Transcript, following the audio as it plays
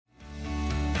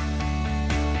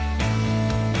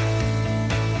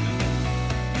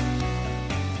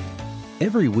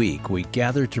Every week, we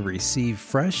gather to receive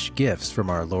fresh gifts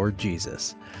from our Lord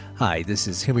Jesus. Hi, this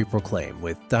is Him We Proclaim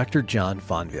with Dr. John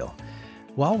Fonville.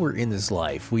 While we're in this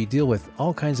life, we deal with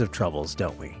all kinds of troubles,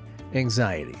 don't we?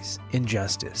 Anxieties,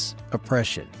 injustice,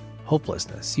 oppression,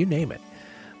 hopelessness, you name it.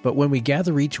 But when we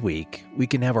gather each week, we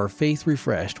can have our faith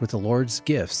refreshed with the Lord's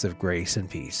gifts of grace and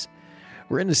peace.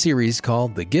 We're in a series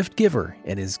called The Gift Giver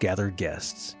and His Gathered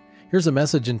Guests. Here's a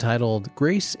message entitled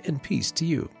Grace and Peace to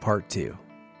You, Part 2.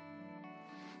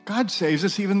 God saves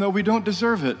us even though we don't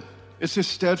deserve it. It's His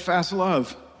steadfast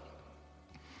love.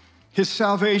 His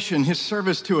salvation, His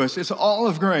service to us, it's all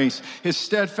of grace. His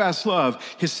steadfast love,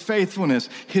 His faithfulness,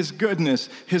 His goodness,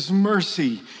 His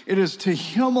mercy. It is to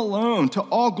Him alone, to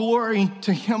all glory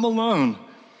to Him alone.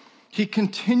 He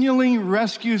continually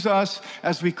rescues us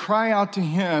as we cry out to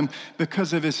Him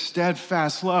because of His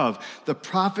steadfast love. The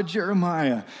prophet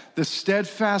Jeremiah, the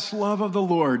steadfast love of the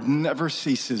Lord never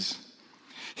ceases.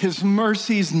 His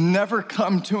mercies never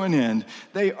come to an end.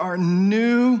 They are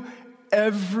new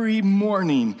every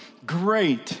morning.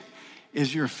 Great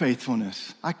is your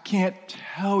faithfulness. I can't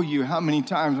tell you how many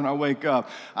times when I wake up,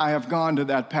 I have gone to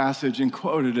that passage and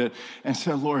quoted it and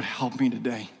said, Lord, help me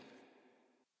today.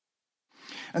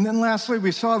 And then lastly,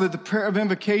 we saw that the prayer of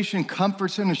invocation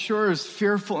comforts and assures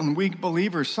fearful and weak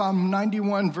believers. Psalm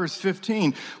 91, verse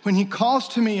 15, when He calls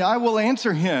to me, I will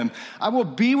answer Him. I will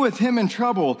be with Him in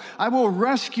trouble. I will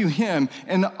rescue Him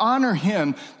and honor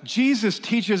Him. Jesus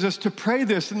teaches us to pray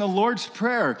this in the Lord's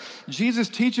Prayer. Jesus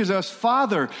teaches us,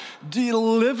 Father,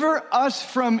 deliver us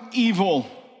from evil.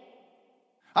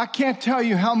 I can't tell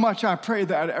you how much I pray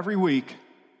that every week.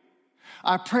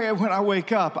 I pray it when I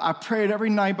wake up. I pray it every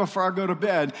night before I go to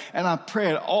bed. And I pray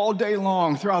it all day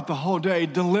long throughout the whole day.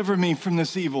 Deliver me from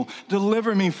this evil.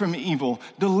 Deliver me from evil.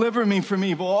 Deliver me from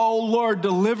evil. Oh, Lord,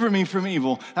 deliver me from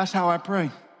evil. That's how I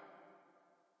pray.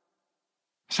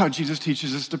 That's how Jesus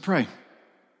teaches us to pray.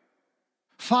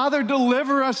 Father,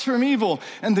 deliver us from evil.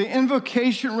 And the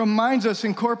invocation reminds us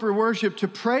in corporate worship to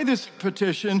pray this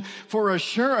petition for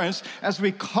assurance as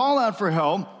we call out for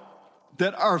help.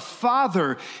 That our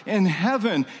Father in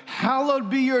heaven,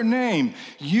 hallowed be your name.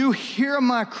 You hear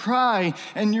my cry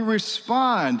and you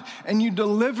respond and you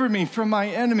deliver me from my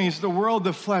enemies, the world,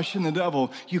 the flesh, and the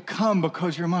devil. You come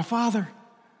because you're my Father.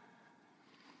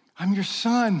 I'm your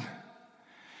son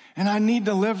and I need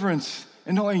deliverance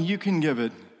and only you can give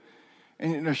it.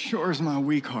 And it assures my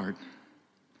weak heart.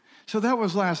 So that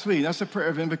was last week. That's a prayer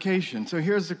of invocation. So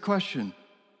here's the question.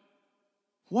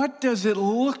 What does it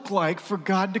look like for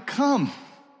God to come?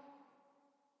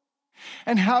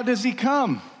 And how does He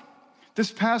come?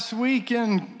 This past week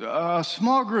in a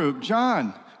small group,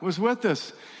 John was with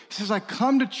us. He says, I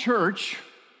come to church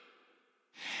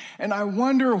and I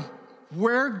wonder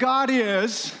where God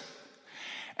is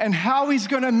and how He's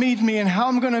going to meet me and how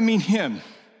I'm going to meet Him.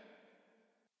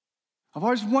 I've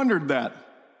always wondered that.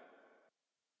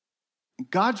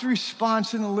 God's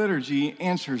response in the liturgy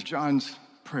answers John's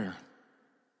prayer.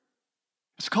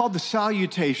 It's called the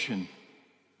salutation.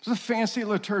 It's a fancy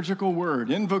liturgical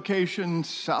word. Invocation,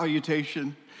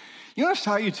 salutation. You know what a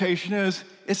salutation is?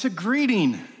 It's a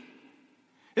greeting.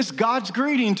 It's God's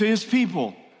greeting to His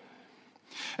people.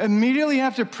 Immediately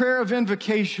after prayer of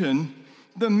invocation,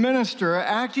 the minister,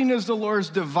 acting as the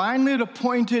Lord's divinely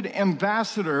appointed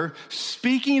ambassador,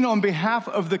 speaking on behalf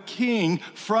of the king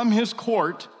from his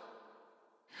court,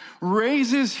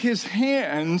 raises his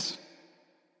hands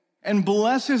and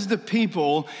blesses the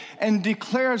people and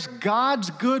declares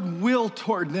God's goodwill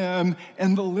toward them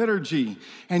in the liturgy.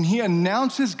 And he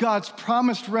announces God's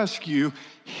promised rescue.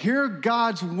 Hear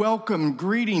God's welcome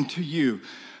greeting to you.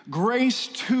 Grace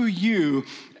to you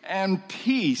and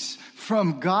peace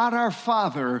from God our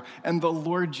Father and the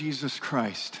Lord Jesus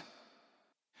Christ.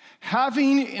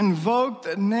 Having invoked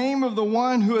the name of the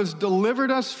one who has delivered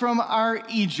us from our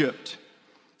Egypt,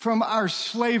 from our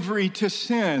slavery to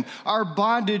sin, our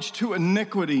bondage to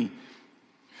iniquity.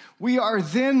 We are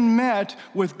then met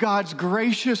with God's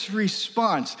gracious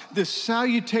response. This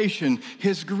salutation,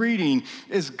 His greeting,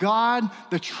 is God,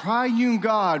 the triune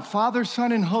God, Father,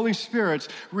 Son, and Holy Spirit's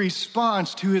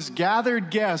response to His gathered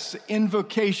guests'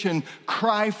 invocation,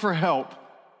 cry for help.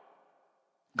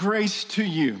 Grace to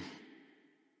you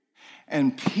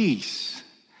and peace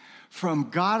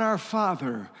from God our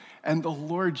Father and the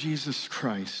Lord Jesus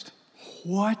Christ.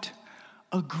 What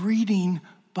a greeting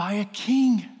by a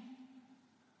king.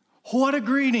 What a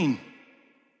greeting.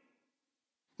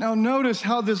 Now notice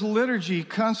how this liturgy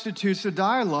constitutes a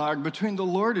dialogue between the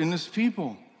Lord and His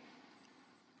people.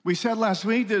 We said last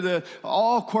week that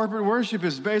all corporate worship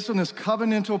is based on this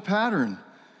covenantal pattern.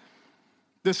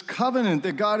 This covenant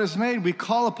that God has made, we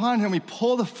call upon him. We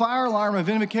pull the fire alarm of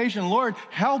invocation. Lord,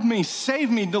 help me,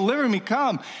 save me, deliver me,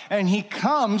 come. And he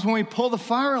comes when we pull the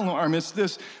fire alarm. It's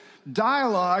this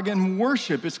dialogue and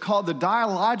worship. It's called the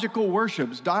dialogical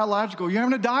worship. It's dialogical. You're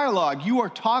having a dialogue. You are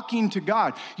talking to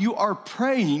God. You are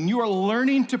praying. You are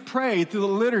learning to pray through the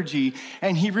liturgy,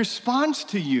 and he responds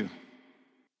to you.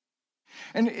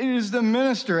 And it is the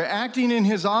minister acting in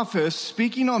his office,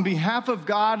 speaking on behalf of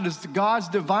God as God's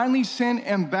divinely sent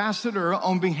ambassador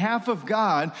on behalf of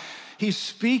God. He's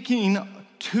speaking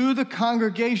to the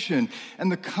congregation,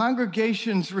 and the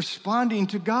congregation's responding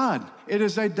to God. It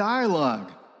is a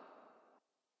dialogue.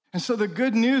 And so the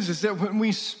good news is that when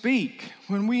we speak,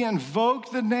 when we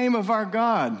invoke the name of our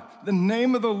God, the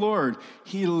name of the Lord,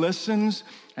 he listens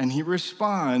and he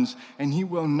responds, and he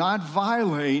will not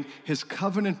violate his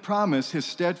covenant promise, his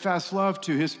steadfast love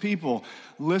to his people.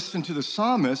 Listen to the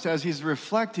psalmist as he's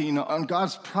reflecting on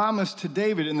God's promise to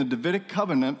David in the Davidic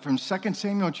covenant from 2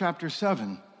 Samuel chapter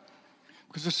 7.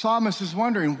 Because the psalmist is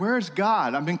wondering, where's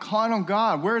God? I've been calling on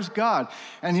God. Where's God?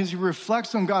 And as he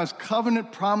reflects on God's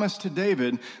covenant promise to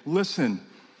David, listen,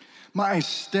 my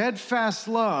steadfast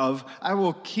love I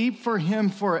will keep for him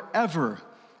forever,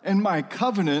 and my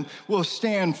covenant will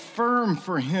stand firm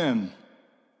for him.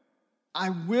 I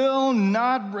will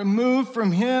not remove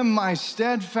from him my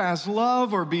steadfast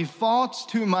love or be false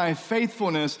to my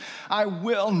faithfulness. I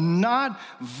will not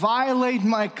violate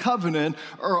my covenant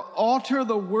or alter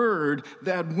the word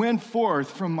that went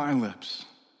forth from my lips.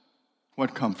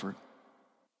 What comfort.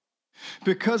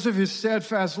 Because of his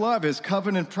steadfast love, his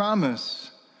covenant promise,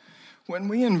 when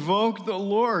we invoke the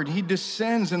Lord, he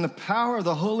descends in the power of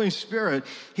the Holy Spirit.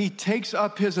 He takes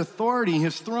up his authority,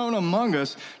 his throne among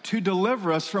us to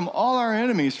deliver us from all our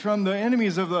enemies, from the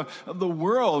enemies of the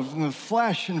world, from the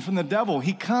flesh, and from the devil.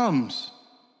 He comes.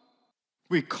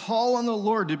 We call on the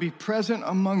Lord to be present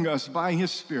among us by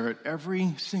his Spirit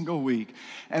every single week.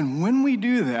 And when we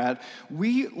do that,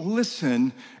 we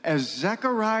listen as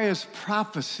Zechariah's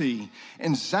prophecy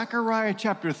in Zechariah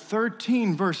chapter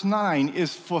 13, verse 9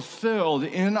 is fulfilled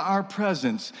in our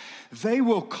presence. They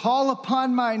will call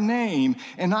upon my name,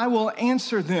 and I will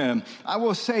answer them. I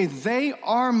will say, they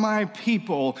are my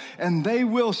people, and they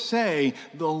will say,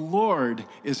 the Lord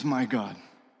is my God.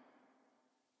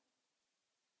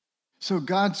 So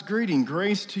God's greeting,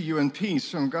 grace to you and peace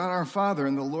from God our Father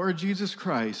and the Lord Jesus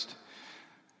Christ.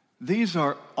 These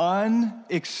are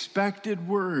unexpected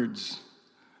words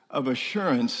of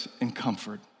assurance and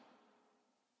comfort.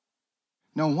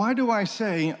 Now, why do I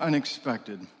say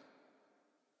unexpected?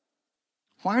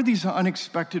 Why are these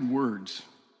unexpected words?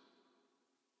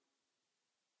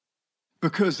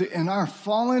 Because in our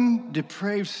fallen,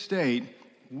 depraved state,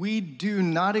 we do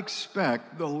not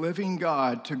expect the living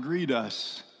God to greet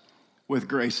us with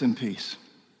grace and peace.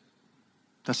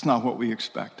 That's not what we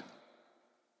expect.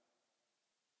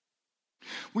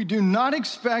 We do not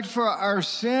expect for our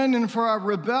sin and for our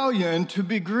rebellion to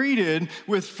be greeted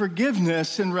with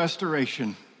forgiveness and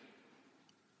restoration.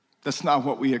 That's not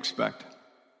what we expect.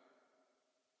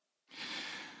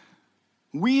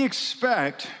 We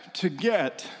expect to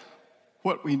get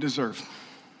what we deserve.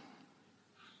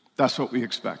 That's what we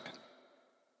expect.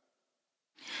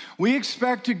 We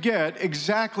expect to get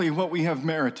exactly what we have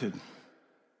merited.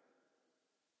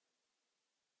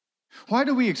 Why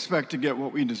do we expect to get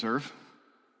what we deserve?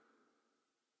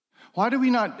 Why do we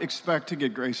not expect to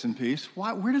get grace and peace?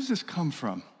 Where does this come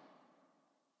from?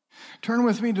 Turn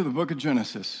with me to the book of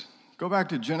Genesis. Go back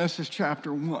to Genesis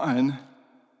chapter 1.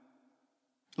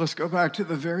 Let's go back to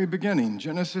the very beginning,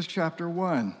 Genesis chapter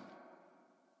 1.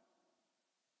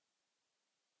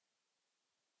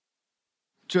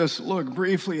 Just look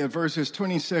briefly at verses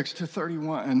 26 to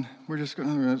 31. We're just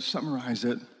going to summarize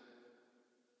it.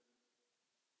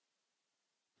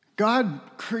 God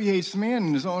creates man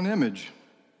in his own image.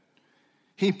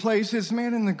 He places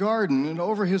man in the garden, and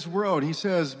over his world he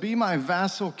says, be my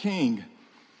vassal king,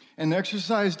 and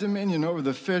exercise dominion over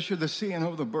the fish of the sea and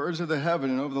over the birds of the heaven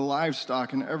and over the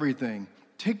livestock and everything.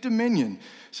 Take dominion.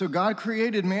 So God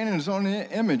created man in his own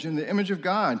image, in the image of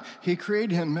God. He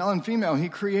created him, male and female. He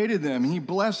created them, and he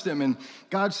blessed them. And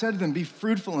God said to them, be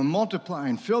fruitful and multiply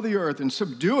and fill the earth and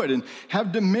subdue it and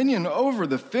have dominion over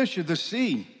the fish of the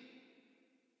sea.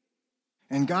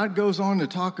 And God goes on to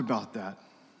talk about that.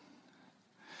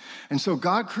 And so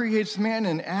God creates man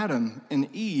and Adam and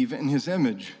Eve in his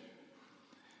image.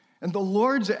 And the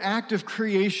Lord's act of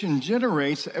creation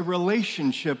generates a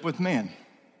relationship with man.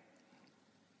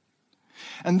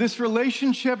 And this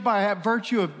relationship, by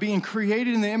virtue of being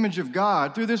created in the image of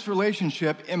God, through this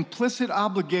relationship, implicit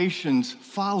obligations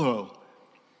follow.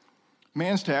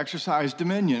 Man's to exercise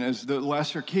dominion as the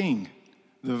lesser king,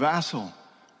 the vassal.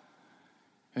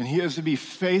 And he is to be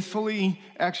faithfully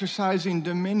exercising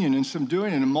dominion and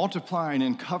subduing and multiplying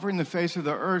and covering the face of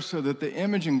the earth so that the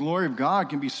image and glory of God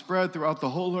can be spread throughout the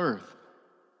whole earth.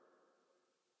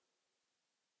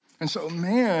 And so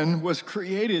man was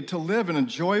created to live in a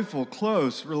joyful,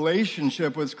 close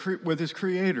relationship with his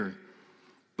Creator.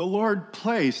 The Lord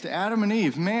placed Adam and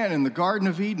Eve, man, in the Garden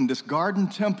of Eden, this garden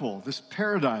temple, this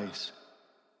paradise.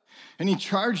 And he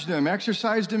charged them,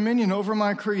 exercise dominion over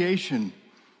my creation.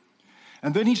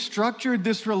 And then he structured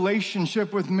this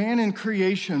relationship with man in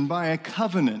creation by a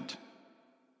covenant.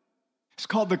 It's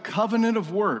called the covenant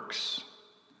of works.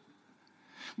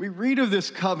 We read of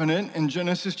this covenant in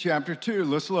Genesis chapter 2.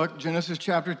 Let's look, Genesis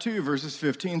chapter 2, verses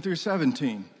 15 through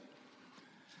 17.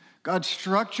 God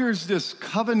structures this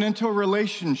covenantal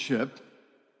relationship.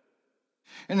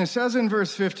 And it says in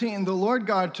verse 15, the Lord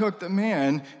God took the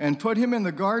man and put him in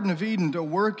the Garden of Eden to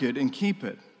work it and keep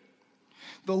it.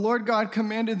 The Lord God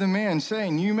commanded the man,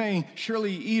 saying, you may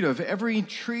surely eat of every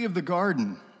tree of the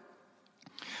garden,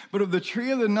 but of the tree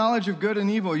of the knowledge of good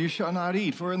and evil you shall not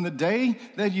eat, for in the day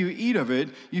that you eat of it,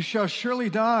 you shall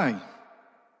surely die.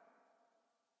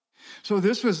 So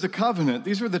this was the covenant.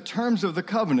 These were the terms of the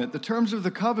covenant. The terms of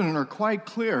the covenant are quite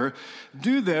clear.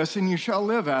 Do this and you shall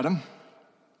live, Adam.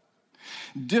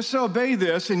 Disobey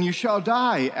this and you shall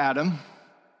die, Adam.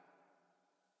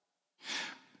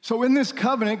 So in this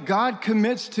covenant, God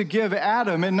commits to give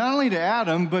Adam, and not only to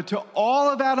Adam, but to all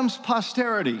of Adam's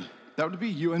posterity. That would be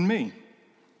you and me.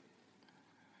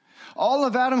 All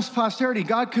of Adam's posterity,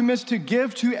 God commits to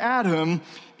give to Adam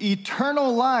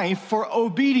eternal life for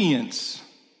obedience,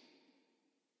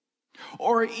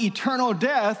 or eternal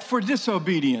death for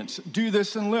disobedience. Do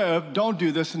this and live, don't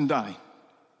do this and die.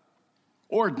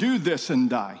 Or do this and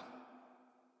die.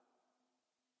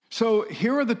 So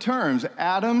here are the terms.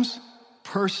 Adam's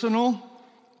personal,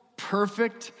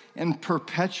 perfect, and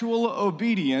perpetual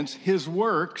obedience, his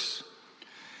works,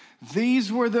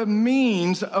 these were the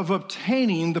means of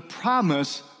obtaining the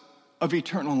promise of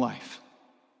eternal life.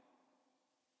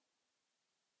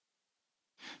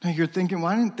 Now you're thinking,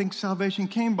 well, I didn't think salvation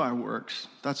came by works.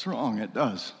 That's wrong, it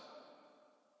does.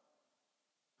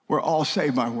 We're all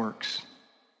saved by works.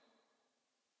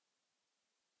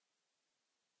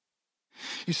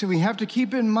 You see, we have to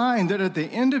keep in mind that at the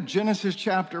end of Genesis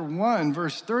chapter 1,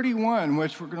 verse 31,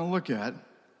 which we're going to look at,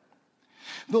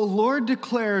 the Lord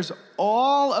declares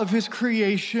all of his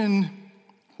creation,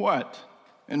 what?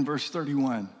 In verse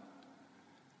 31.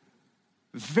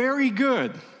 Very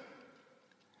good.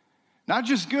 Not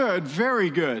just good, very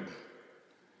good.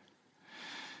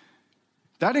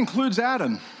 That includes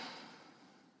Adam.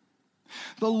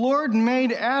 The Lord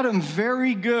made Adam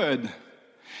very good.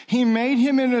 He made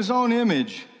him in his own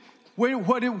image. Wait,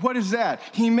 what is that?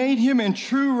 He made him in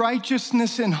true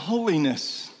righteousness and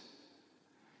holiness.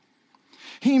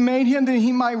 He made him that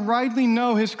he might rightly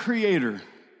know his Creator.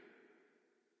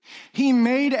 He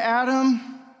made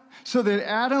Adam so that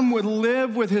Adam would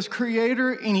live with his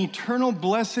Creator in eternal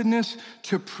blessedness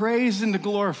to praise and to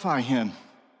glorify him.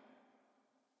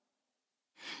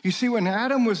 You see, when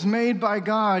Adam was made by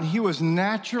God, he was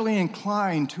naturally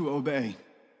inclined to obey.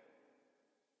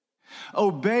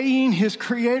 Obeying his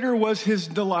Creator was his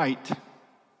delight.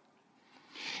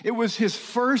 It was his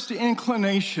first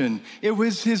inclination. It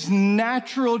was his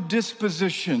natural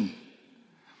disposition.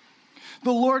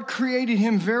 The Lord created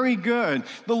him very good.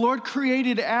 The Lord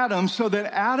created Adam so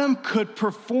that Adam could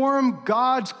perform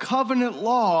God's covenant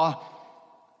law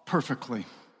perfectly.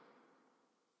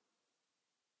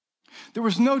 There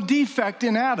was no defect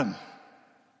in Adam.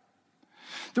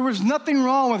 There was nothing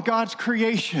wrong with God's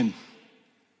creation.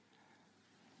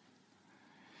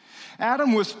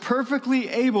 Adam was perfectly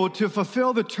able to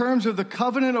fulfill the terms of the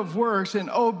covenant of works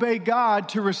and obey God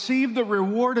to receive the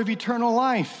reward of eternal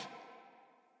life.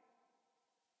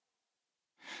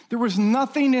 There was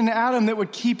nothing in Adam that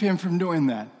would keep him from doing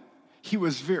that. He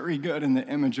was very good in the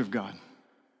image of God.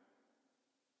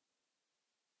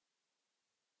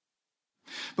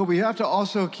 But we have to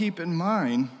also keep in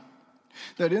mind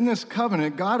that in this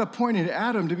covenant, God appointed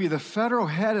Adam to be the federal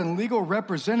head and legal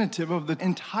representative of the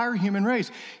entire human race.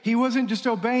 He wasn't just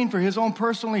obeying for his own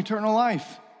personal eternal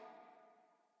life.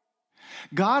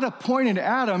 God appointed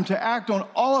Adam to act on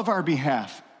all of our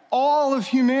behalf, all of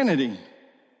humanity,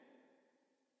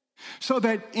 so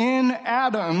that in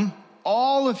Adam,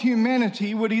 all of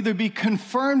humanity would either be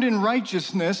confirmed in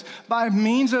righteousness by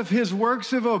means of his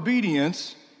works of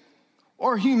obedience,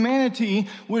 or humanity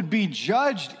would be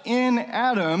judged in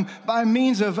Adam by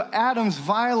means of Adam's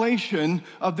violation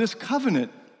of this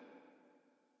covenant.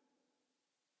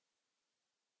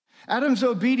 Adam's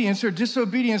obedience or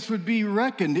disobedience would be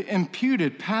reckoned,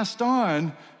 imputed, passed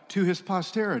on to his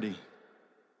posterity.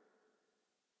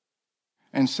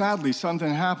 And sadly,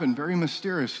 something happened very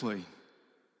mysteriously.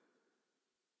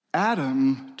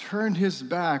 Adam turned his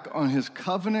back on his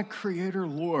covenant creator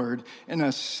Lord in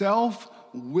a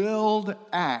self-willed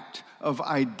act of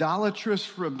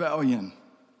idolatrous rebellion.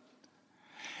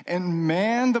 And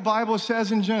man, the Bible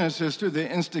says in Genesis, through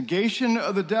the instigation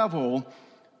of the devil,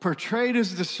 portrayed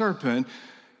as the serpent,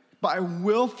 by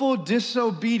willful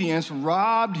disobedience,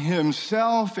 robbed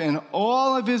himself and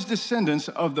all of his descendants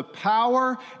of the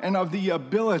power and of the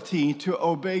ability to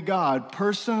obey God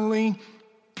personally,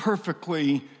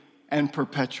 perfectly, and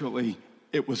perpetually.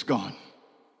 It was gone.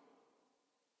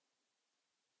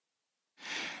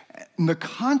 And the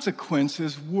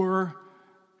consequences were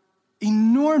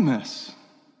enormous.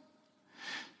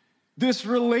 This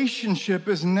relationship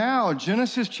is now,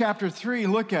 Genesis chapter 3,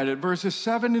 look at it, verses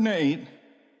 7 and 8.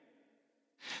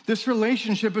 This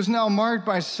relationship is now marked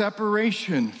by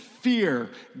separation,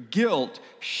 fear, guilt,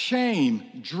 shame,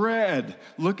 dread.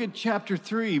 Look at chapter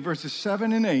 3, verses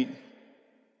 7 and 8.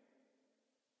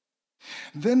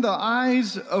 Then the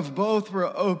eyes of both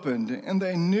were opened, and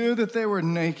they knew that they were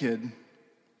naked.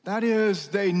 That is,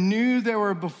 they knew they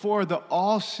were before the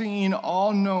all-seeing,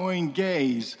 all-knowing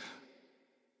gaze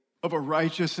of a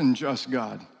righteous and just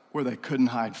God, where they couldn't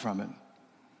hide from it.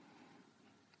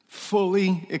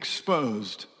 Fully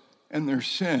exposed in their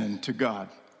sin to God.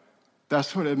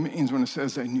 That's what it means when it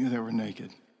says they knew they were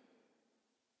naked.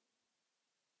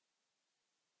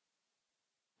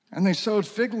 And they sewed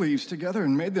fig leaves together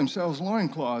and made themselves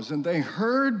loincloths. And they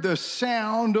heard the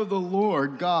sound of the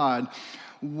Lord God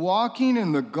walking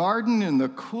in the garden in the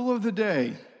cool of the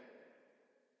day.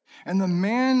 And the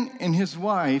man and his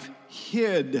wife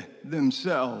hid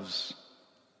themselves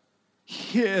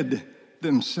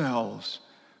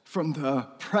from the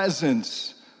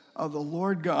presence of the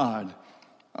Lord God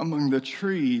among the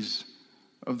trees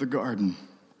of the garden.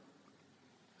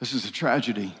 This is a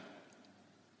tragedy.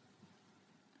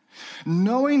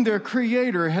 Knowing their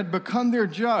Creator had become their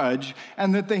judge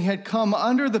and that they had come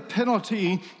under the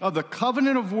penalty of the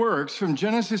covenant of works from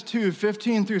Genesis 2,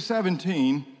 15 through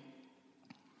 17,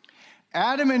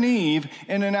 Adam and Eve,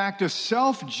 in an act of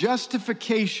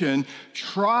self-justification,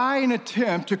 try and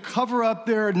attempt to cover up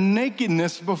their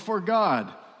nakedness before God.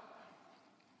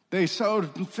 They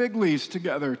sewed fig leaves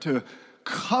together to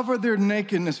cover their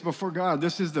nakedness before God.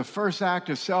 This is the first act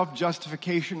of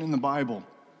self-justification in the Bible.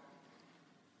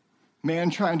 Man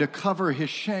trying to cover his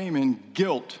shame and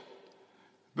guilt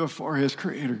before his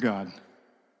Creator God.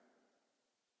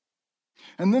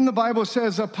 And then the Bible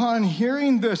says, upon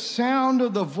hearing the sound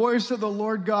of the voice of the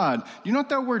Lord God. You know what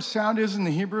that word sound is in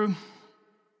the Hebrew?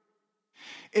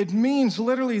 It means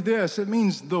literally this. It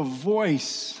means the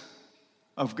voice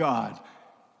of God.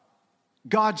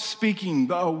 God speaking,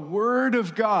 the word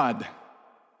of God.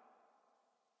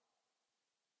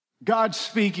 God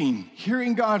speaking,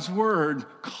 hearing God's word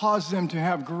caused them to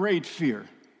have great fear.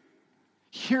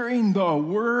 Hearing the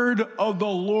word of the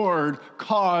Lord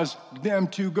caused them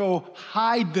to go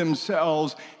hide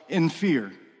themselves in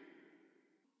fear.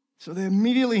 So they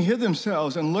immediately hid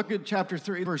themselves. And look at chapter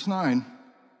 3, verse 9.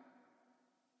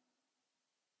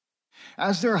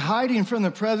 As they're hiding from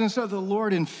the presence of the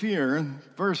Lord in fear,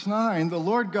 verse 9, the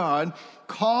Lord God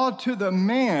called to the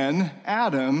man,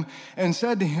 Adam, and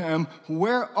said to him,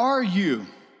 "Where are you?"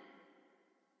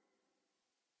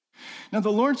 Now,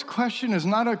 the Lord's question is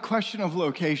not a question of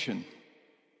location.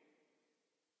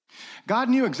 God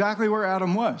knew exactly where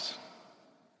Adam was,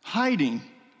 hiding,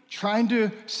 trying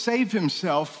to save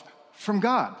himself from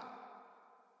God.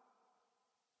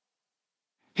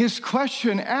 His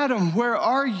question, Adam, where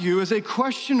are you, is a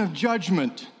question of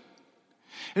judgment.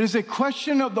 It is a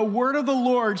question of the word of the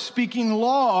Lord speaking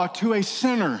law to a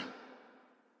sinner.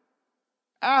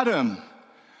 Adam,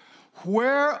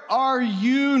 where are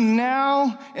you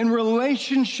now in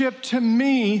relationship to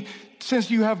me since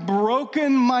you have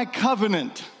broken my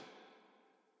covenant?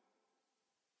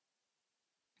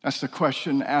 That's the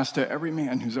question asked to every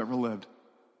man who's ever lived.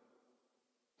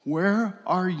 Where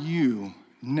are you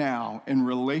now in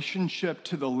relationship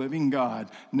to the living God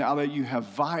now that you have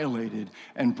violated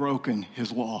and broken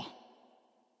his law?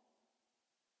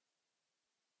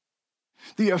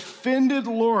 The offended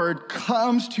Lord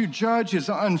comes to judge his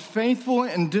unfaithful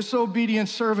and disobedient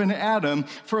servant Adam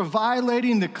for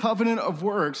violating the covenant of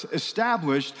works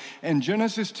established in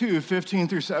Genesis 2, 15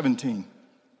 through 17.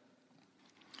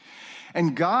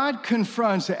 And God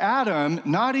confronts Adam,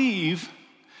 not Eve,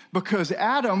 because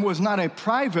Adam was not a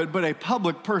private but a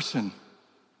public person.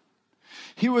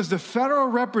 He was the federal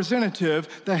representative,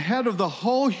 the head of the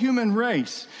whole human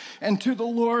race. And to the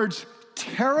Lord's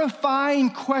terrifying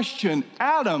question,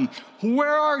 Adam,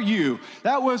 where are you?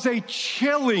 That was a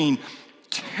chilling,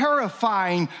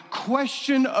 terrifying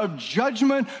question of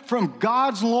judgment from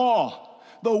God's law.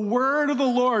 The word of the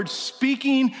Lord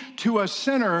speaking to a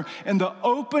sinner in the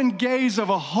open gaze of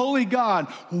a holy God.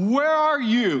 Where are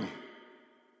you?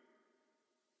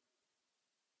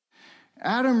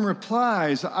 Adam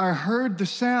replies, I heard the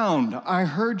sound. I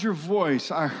heard your voice.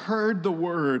 I heard the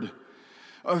word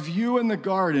of you in the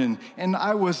garden, and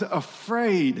I was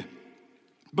afraid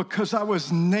because I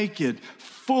was naked,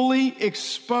 fully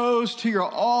exposed to your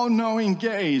all-knowing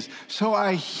gaze. So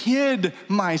I hid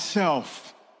myself.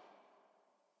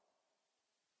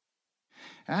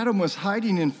 Adam was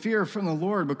hiding in fear from the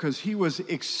Lord because he was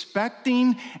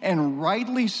expecting, and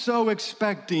rightly so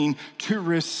expecting, to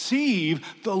receive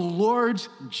the Lord's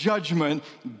judgment,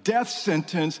 death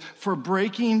sentence for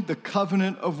breaking the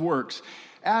covenant of works.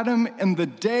 Adam, in the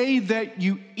day that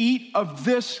you eat of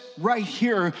this right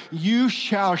here, you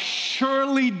shall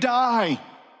surely die.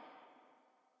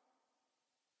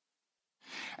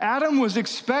 Adam was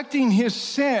expecting his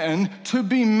sin to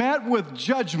be met with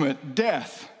judgment,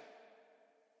 death.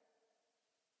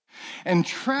 And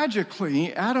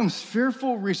tragically, Adam's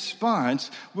fearful response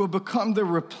will become the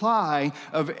reply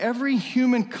of every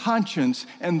human conscience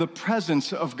in the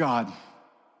presence of God.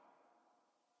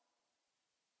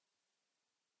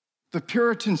 The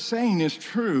Puritan saying is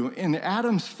true: in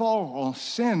Adam's fall,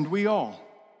 sinned we all.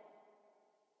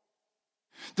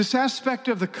 This aspect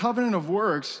of the covenant of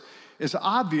works is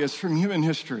obvious from human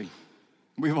history.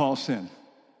 We've all sinned.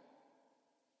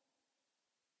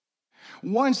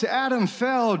 Once Adam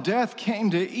fell, death came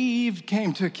to Eve,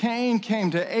 came to Cain, came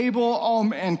to Abel, all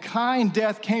mankind.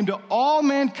 Death came to all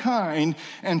mankind.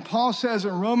 And Paul says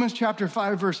in Romans chapter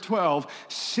 5, verse 12,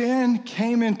 sin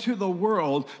came into the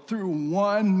world through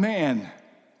one man.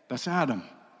 That's Adam.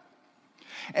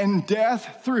 And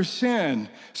death through sin.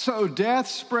 So death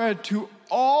spread to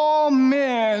all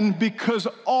men because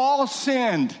all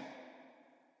sinned.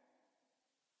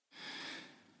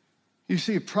 You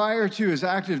see, prior to his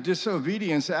act of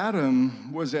disobedience,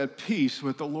 Adam was at peace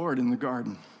with the Lord in the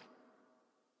garden.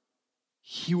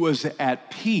 He was at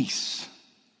peace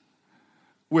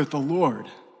with the Lord.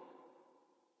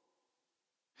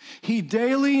 He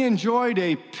daily enjoyed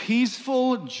a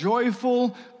peaceful,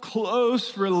 joyful,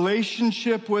 close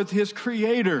relationship with his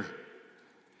Creator.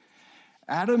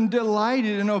 Adam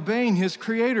delighted in obeying his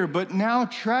Creator, but now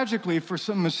tragically, for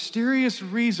some mysterious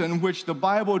reason which the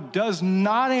Bible does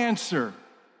not answer,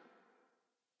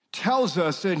 tells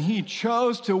us that he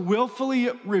chose to willfully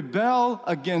rebel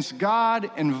against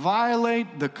God and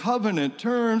violate the covenant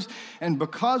terms. And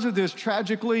because of this,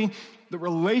 tragically, the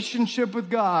relationship with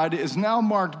God is now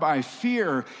marked by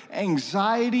fear,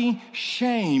 anxiety,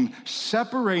 shame,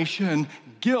 separation,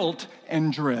 guilt,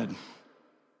 and dread.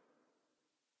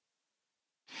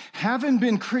 Having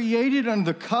been created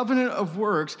under the covenant of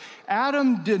works,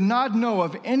 Adam did not know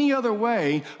of any other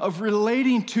way of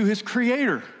relating to his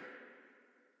Creator.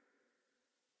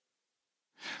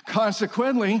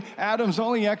 Consequently, Adam's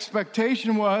only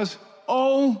expectation was,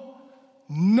 oh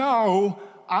no,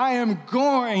 I am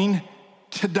going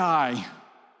to die.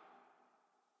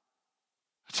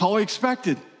 That's all he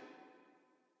expected,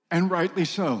 and rightly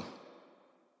so.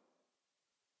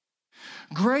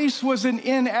 Grace wasn't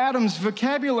in Adam's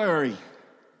vocabulary.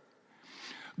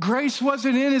 Grace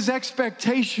wasn't in his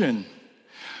expectation.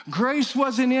 Grace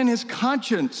wasn't in his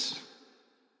conscience.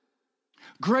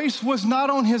 Grace was not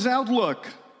on his outlook.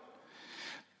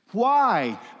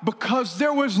 Why? Because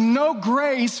there was no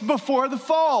grace before the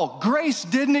fall. Grace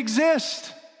didn't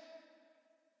exist.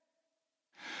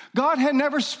 God had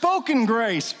never spoken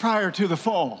grace prior to the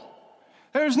fall.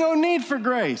 There's no need for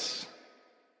grace.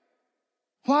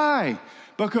 Why?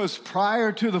 Because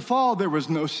prior to the fall, there was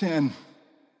no sin.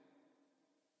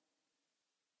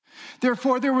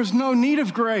 Therefore, there was no need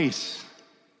of grace.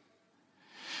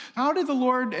 How did the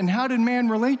Lord and how did man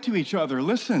relate to each other?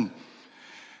 Listen,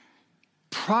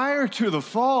 prior to the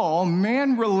fall,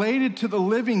 man related to the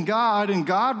living God, and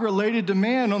God related to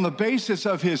man on the basis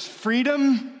of his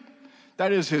freedom,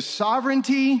 that is his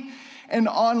sovereignty, and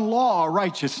on law,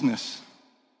 righteousness.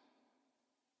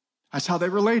 That's how they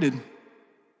related.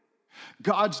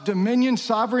 God's dominion,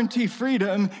 sovereignty,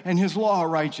 freedom, and his law,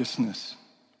 righteousness.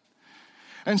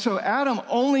 And so Adam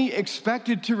only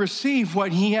expected to receive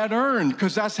what he had earned,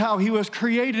 because that's how he was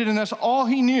created and that's all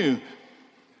he knew.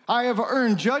 I have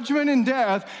earned judgment and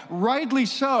death, rightly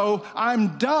so,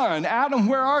 I'm done. Adam,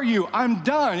 where are you? I'm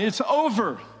done, it's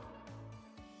over.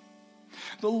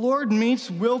 The Lord meets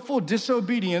willful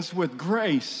disobedience with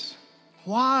grace.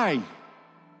 Why?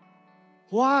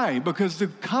 Why? Because the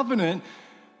covenant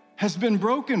has been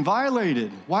broken,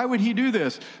 violated. Why would he do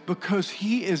this? Because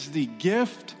he is the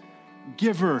gift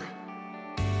giver.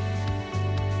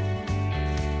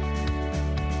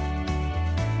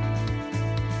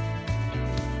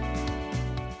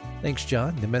 Thanks,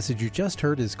 John. The message you just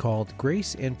heard is called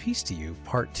Grace and Peace to You,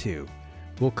 Part 2.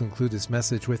 We'll conclude this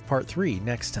message with Part 3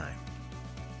 next time.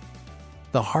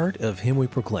 The heart of Him We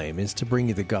Proclaim is to bring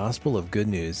you the gospel of good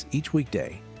news each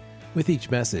weekday. With each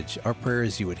message, our prayer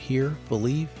is you would hear,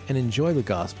 believe, and enjoy the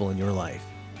gospel in your life.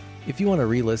 If you want to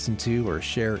re-listen to or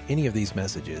share any of these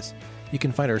messages, you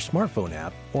can find our smartphone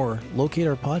app or locate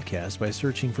our podcast by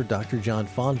searching for Dr. John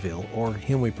Fonville or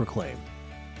Him We Proclaim.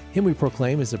 Him We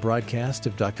Proclaim is a broadcast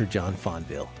of Dr. John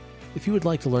Fonville. If you would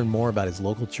like to learn more about his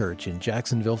local church in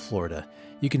Jacksonville, Florida,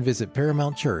 you can visit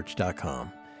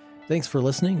ParamountChurch.com. Thanks for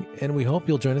listening, and we hope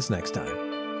you'll join us next time.